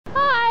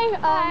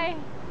Hi.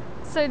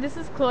 So this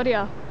is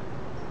Claudia.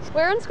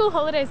 We're on school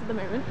holidays at the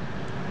moment,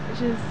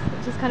 which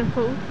is kind of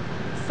cool.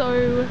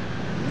 So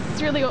this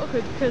is really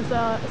awkward because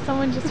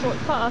someone just walked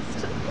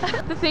past.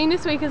 The theme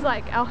this week is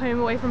like our home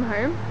away from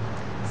home.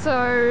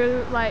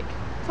 So like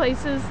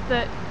places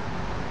that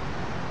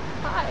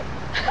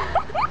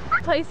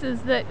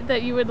places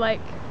that you would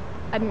like,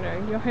 I don't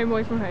know, your home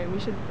away from home. You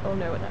should all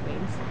know what that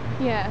means.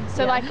 Yeah.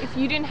 So like if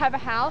you didn't have a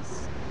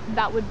house,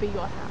 that would be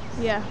your house.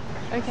 Yeah.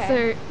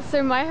 Okay.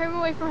 So my home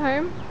away from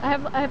home, I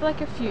have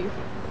like a few.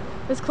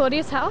 There's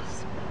Claudia's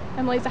house.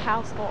 Emily's a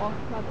house whore,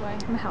 by the way.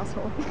 I'm a house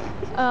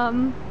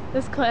whore.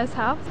 There's Claire's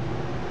house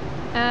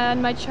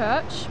and my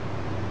church.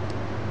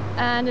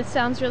 And it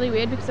sounds really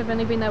weird because I've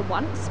only been there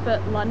once,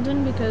 but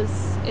London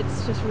because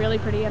it's just really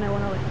pretty and I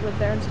want to like live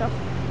there and stuff.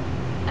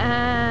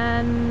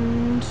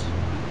 And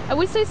I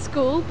would say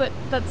school, but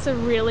that's a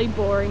really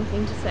boring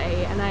thing to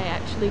say, and I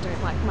actually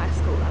don't like my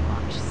school that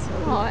much. So.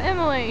 Oh,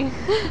 Emily.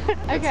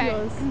 Okay.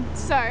 Yours?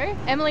 So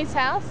Emily's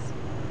house,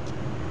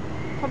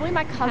 probably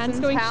my cousin's Hands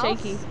going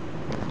house. shaky.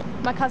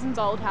 My cousin's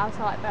old house.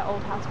 I like that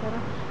old house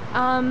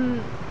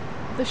better.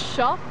 The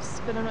shops,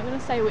 but I'm not going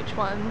to say which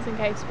ones in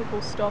case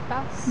people stalk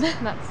us.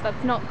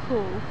 that's not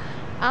cool.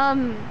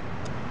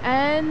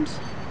 And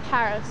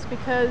Paris,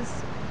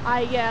 because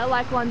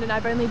like London,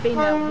 I've only been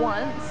there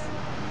once,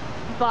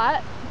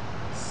 but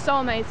so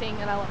amazing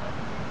and I love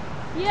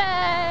it.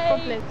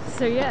 Yay!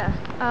 So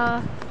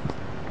yeah,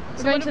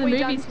 we're going to the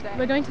movies today.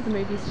 We're going to the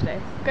movies today.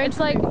 It's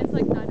like 9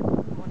 o'clock in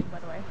the morning, by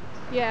the way.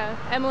 Yeah,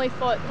 Emily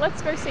thought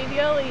let's go see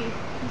the early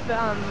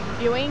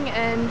viewing,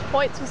 and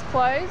Hoyt's was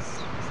closed,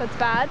 so that's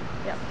bad.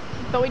 Yep.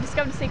 But we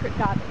discovered Secret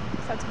Garden,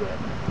 so that's good.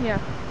 Yeah,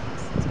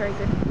 it's very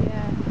good.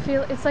 Yeah. I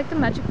feel it's like the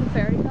magical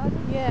fairy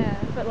garden. Yeah.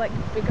 But like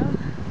bigger.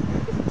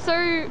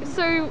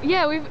 So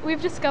yeah,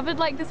 we've discovered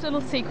like this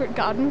little secret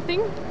garden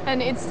thing,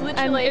 And it's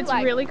literally it's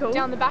like really cool.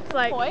 down the back of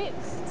Like,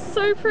 Hoyt's.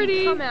 so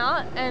pretty. Come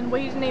out and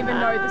we didn't even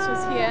know this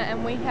was here,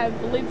 and we have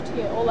lived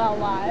here all our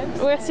lives.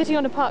 We're sitting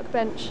on a park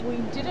bench. We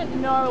didn't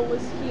know it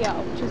was here,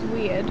 which is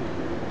weird.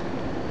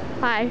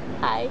 Hi.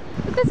 Hi.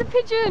 But there's a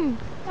pigeon.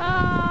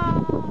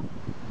 Ah. Oh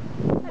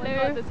my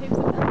Hello. God, there's heaps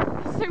of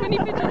them. So many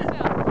pigeons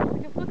now.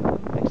 Like a flock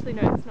of them. Actually,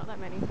 no, there's not that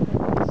many.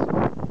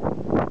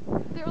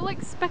 They're all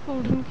like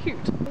speckled and cute.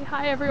 Say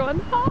hi, everyone.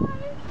 Hi.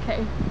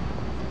 Okay.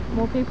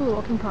 More people are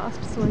walking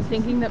past, so I'm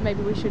thinking that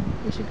maybe we should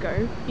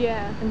go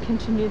Yeah. and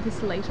continue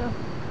this later.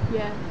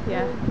 Yeah.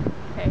 Yeah.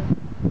 Okay.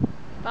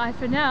 Bye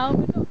for now,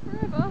 but not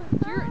forever.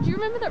 Do you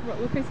remember that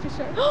roller coaster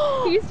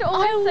show? He used to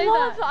always say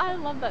that. I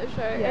love that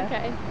show. Yeah.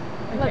 Okay.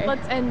 Okay.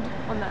 Let's end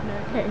on that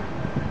note. Okay.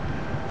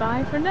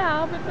 Bye for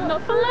now, but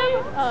not for later.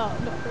 later. Oh,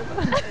 not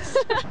forever.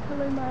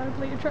 Hello,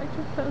 mildly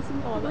attractive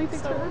person. Oh, Ugly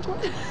that's picture. so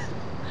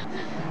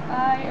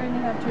I only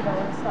have $2.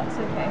 That's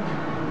okay.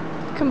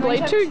 Can play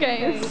two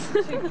games.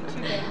 Two games.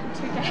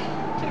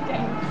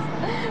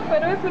 Where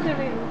do I put it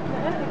in?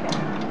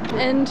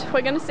 Okay. And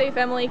we're gonna see if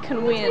Emily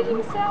can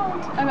win.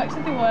 Sound. I'm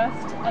actually the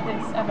worst at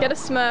this ever. Get a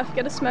Smurf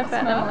out, Smurf?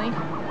 Emily.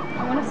 I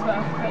want a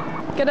Smurf,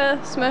 but Get a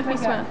Smurfy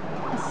Smurf.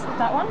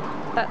 that one?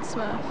 That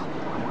Smurf.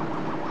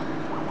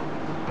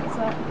 Is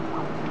that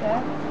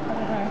there? I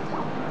don't know.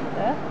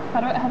 There? How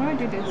do I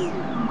do this?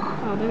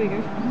 Oh, there we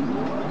go.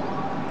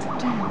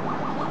 Damn.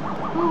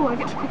 Oh, I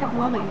get to pick up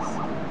lollies.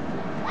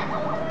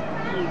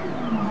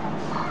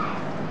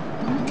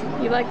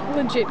 You like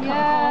legit can't.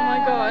 Yeah, Oh my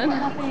God.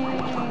 nothing.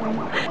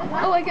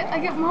 Oh, I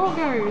get more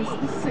goes.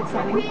 This is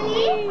exciting.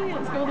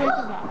 Let's go all the way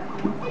to that.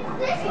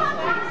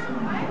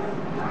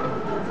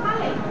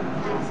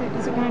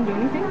 Is it going to do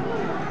anything?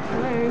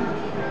 Hello.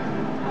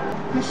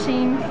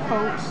 Machine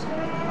fault.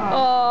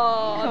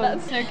 Oh, Cool.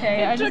 that's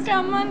okay. I took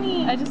our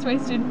money. I just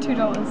wasted $2,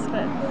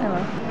 but oh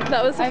well.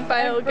 That was a I've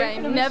fail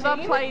broken game. a Never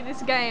machine. play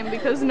this game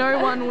because no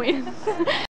one wins.